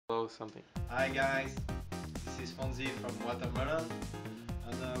Oh, something. Hi guys, this is Fonzie from Watermelon,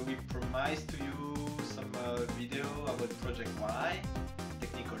 and we promised to you some video about Project Y,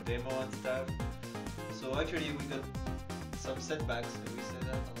 technical demo and stuff. So actually we got some setbacks, we said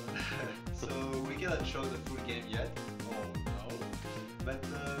that. So we cannot show the full game yet. Oh no. But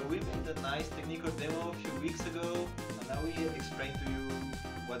we made a nice technical demo a few weeks ago, and now we explain to you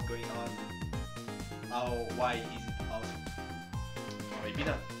what's going on, why is it awesome. Or maybe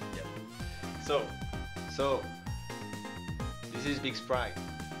not. Yeah. So this is Big Sprite.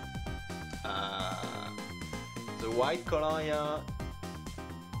 The white color here,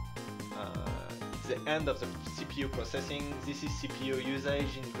 it's the end of the CPU processing. This is CPU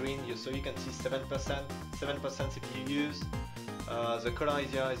usage in green, so you can see 7% CPU use. The color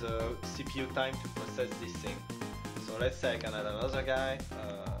here is a CPU time to process this thing. So let's say I can add another guy.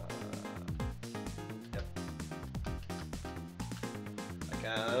 Yep.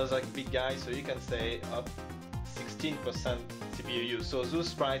 Another big guy, so you can say up 16% CPU use. So those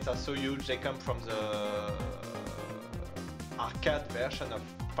sprites are so huge, they come from the arcade version of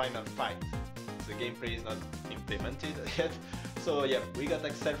Final Fight. The gameplay is not implemented yet. So yeah, we got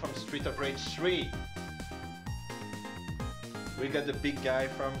Excel from Street of Rage 3. We got the big guy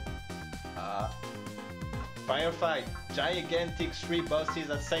from Firefight. Gigantic 3 bosses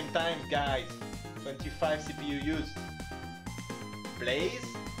at the same time, guys. 25 CPU use. Blaze.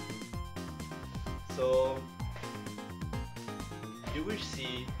 So you will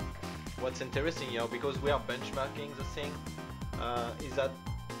see what's interesting here, because we are benchmarking the thing, is that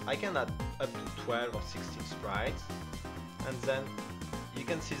I can add up to 12 or 16 sprites, and then you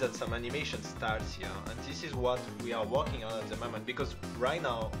can see that some animation starts here, and this is what we are working on at the moment, because right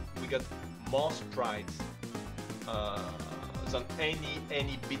now we got more sprites than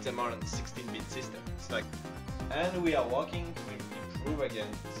any beat 'em all on 16-bit system. It's like, and we are working to improve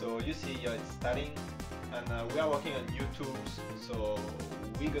again. So you see here it's starting, and we are working on new tools, so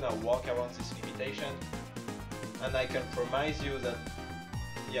we're gonna work around this limitation, and I can promise you that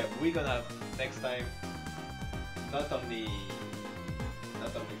yeah, we're gonna have next time not only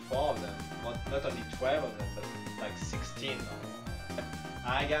 4 of them, not only 12 of them, but like 16.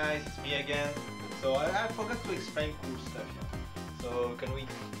 Hi guys, it's me again. So I forgot to explain cool stuff here. So can we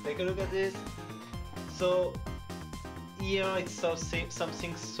take a look at this? So here it's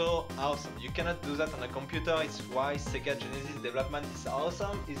something so awesome. You cannot do that on a computer. It's why Sega Genesis development is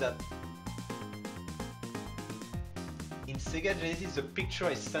awesome, is that in Sega Genesis the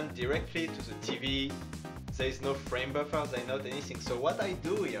picture is sent directly to the TV. There is no frame buffer, there is not anything. So what I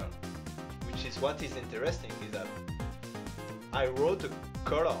do here, which is what is interesting, is that I wrote a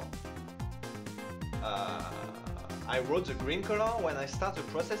color. I wrote the green color when I start the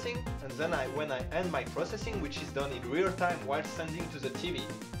processing, and then when I end my processing, which is done in real time while sending to the TV,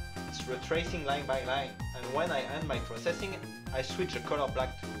 it's retracing line by line. And when I end my processing, I switch the color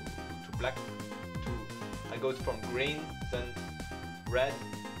black to black. I go from green, then red,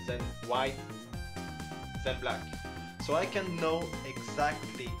 then white, then black. So I can know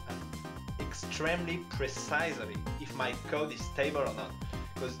exactly and extremely precisely if my code is stable or not.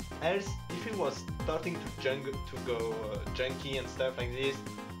 Because else, if it was starting to go junky and stuff like this,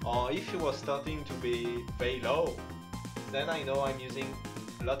 or if it was starting to be very low, then I know I'm using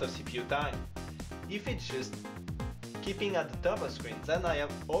a lot of CPU time. If it's just keeping at the top of the screen, then I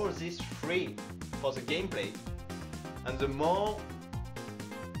have all these free for the gameplay, and the more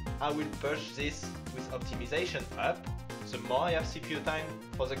I will push this with optimization up, the more I have CPU time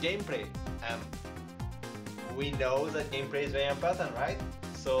for the gameplay. And we know that gameplay is very important, right?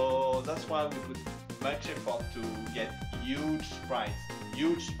 So that's why we put much effort to get huge sprites,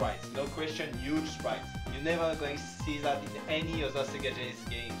 no question, huge sprites. You're never going to see that in any other Sega Genesis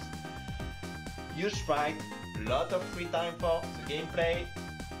games. Huge sprite, lot of free time for the gameplay,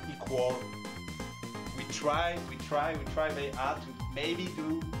 equal. We try very hard to maybe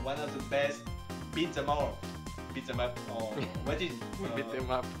do one of the best beat 'em up, or what is it? Beat 'em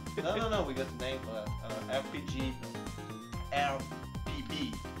up. No, we got a name for that. RPG,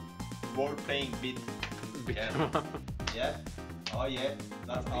 RPB, role-playing beat. Yeah. Yeah. Oh yeah,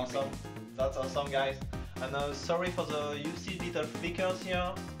 that's awesome. That's awesome, guys. And sorry for the you see little flickers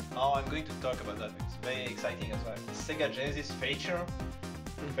here. Oh, I'm going to talk about that. It's very exciting as well. The Sega Genesis feature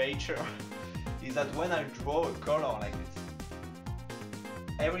is that when I draw a color like this,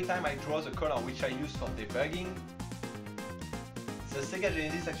 every time I draw the color which I use for debugging, the Sega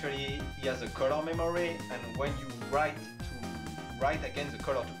Genesis actually has a color memory, and when you write again the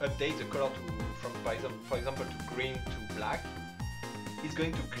color, to update the color from for example to green to black, it's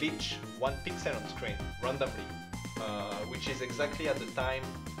going to glitch 1 pixel on screen randomly, which is exactly at the time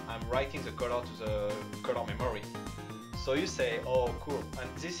I'm writing the color to the color memory. So you say, oh cool, and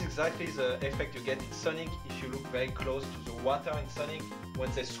this is exactly the effect you get in Sonic if you look very close to the water in Sonic.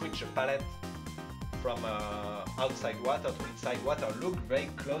 When they switch a palette from outside water to inside water, look very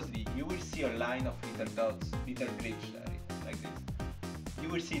closely, you will see a line of little dots, little glitch like this. You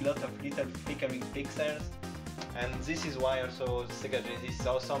will see a lot of little flickering pixels, and this is why also Sega Genesis is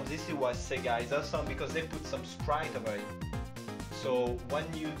awesome. This is why Sega is awesome, because they put some sprite over it. So when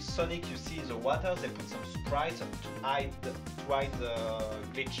you Sonic, you see the water, they put some sprites to hide the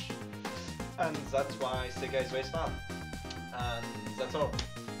glitch, and that's why Sega is very smart. And that's all.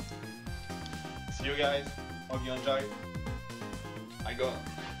 See you guys. Hope you enjoyed. I go.